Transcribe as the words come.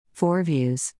4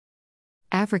 views.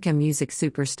 Africa music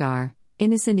superstar,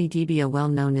 Innocent Idibia, well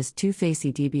known as Two-Face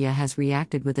Idibia, has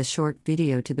reacted with a short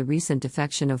video to the recent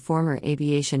defection of former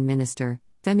aviation minister,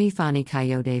 Femi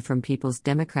Fani-Kayode, from People's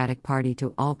Democratic Party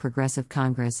to All Progressive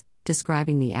Congress,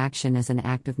 describing the action as an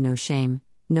act of no shame,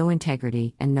 no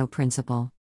integrity, and no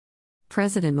principle.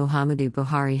 President Muhammadu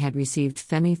Buhari had received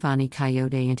Femi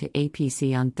Fani-Kayode into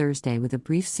APC on Thursday with a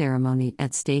brief ceremony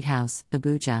at State House,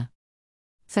 Abuja.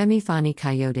 Femi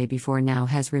Fani-Kayode before now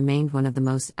has remained one of the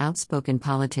most outspoken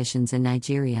politicians in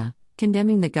Nigeria,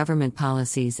 condemning the government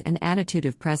policies and attitude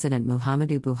of President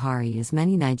Muhammadu Buhari as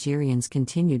many Nigerians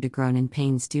continue to groan in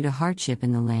pains due to hardship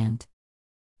in the land.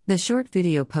 The short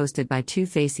video posted by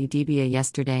Two-Face Idibia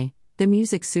yesterday, the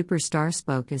music superstar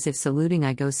spoke as if saluting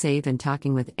I Go Save and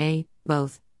talking with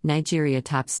both Nigeria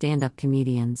top stand-up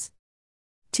comedians.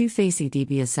 Two-Face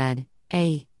Idibia said,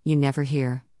 you never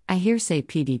hear, I hear say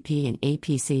PDP and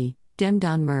APC, dem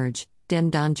don merge, dem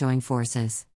don join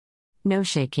forces. No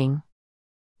shaking.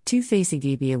 Two-Face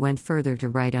Idibia went further to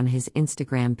write on his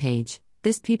Instagram page,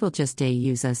 this people just dey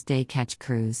use us dey catch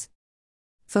cruise.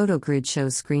 Photo grid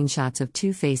shows screenshots of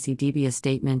Two-Face Idibia's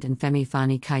statement and Femi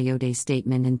Fani-Kayode's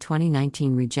statement in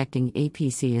 2019 rejecting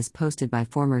APC as posted by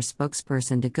former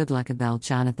spokesperson to Goodluck Ebele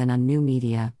Jonathan on New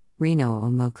Media, Reno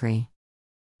Omokri.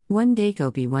 One day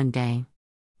go be one day.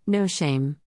 No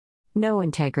shame. No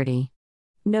integrity.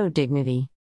 No dignity.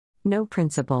 No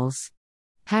principles.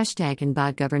 Hashtag in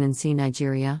bad governance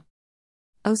Nigeria.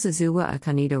 Osazuwa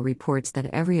Akanido reports that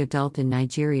every adult in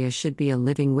Nigeria should be a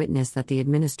living witness that the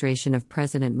administration of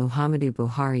President Muhammadu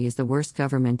Buhari is the worst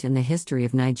government in the history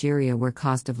of Nigeria, where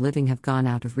cost of living have gone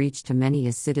out of reach to many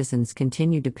as citizens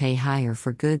continue to pay higher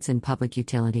for goods and public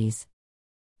utilities.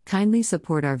 Kindly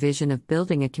support our vision of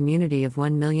building a community of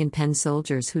 1 million pen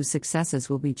soldiers whose successes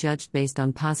will be judged based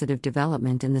on positive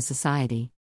development in the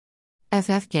society.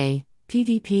 FFK,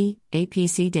 PDP,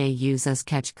 APC Day Use Us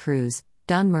Catch Cruise,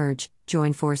 Don Merge,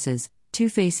 Join Forces,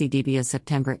 Two-Face Idibia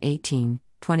September 18,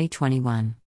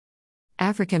 2021.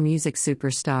 Africa music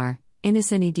superstar,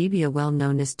 Innocent Idibia, well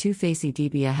known as Two-Face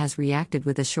Idibia, has reacted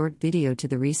with a short video to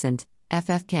the recent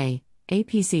FFK,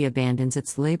 APC abandons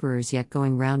its laborers yet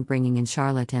going round bringing in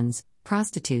charlatans,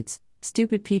 prostitutes,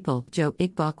 stupid people, Joe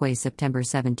Igbokwe September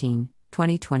 17,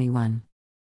 2021.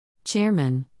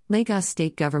 Chairman, Lagos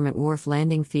State Government Wharf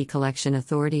Landing Fee Collection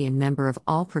Authority and member of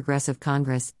All Progressive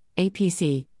Congress,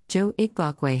 APC, Joe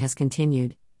Igbokwe has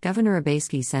continued, Governor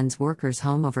Obaseki sends workers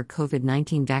home over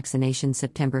COVID-19 vaccination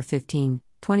September 15,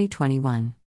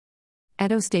 2021.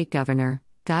 Edo State Governor,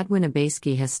 Godwin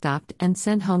Obaseki has stopped and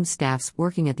sent home staffs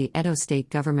working at the Edo State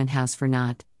Government House for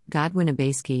not, Godwin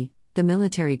Obaseki, the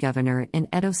military governor in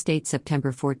Edo State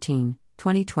September 14,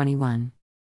 2021.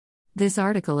 This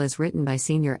article is written by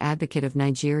Senior Advocate of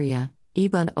Nigeria,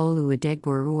 Ibn Olu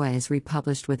Adegboruwa, is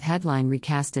republished with headline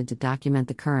recasted to document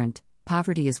the current,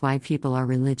 Poverty is Why People Are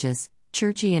Religious,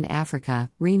 Churchy in Africa,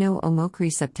 Reno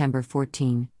Omokri September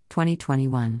 14,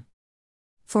 2021.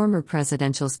 Former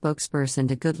presidential spokesperson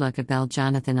to Goodluck Ebele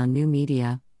Jonathan on New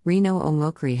Media, Reno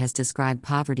Omokri, has described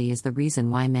poverty as the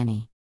reason why many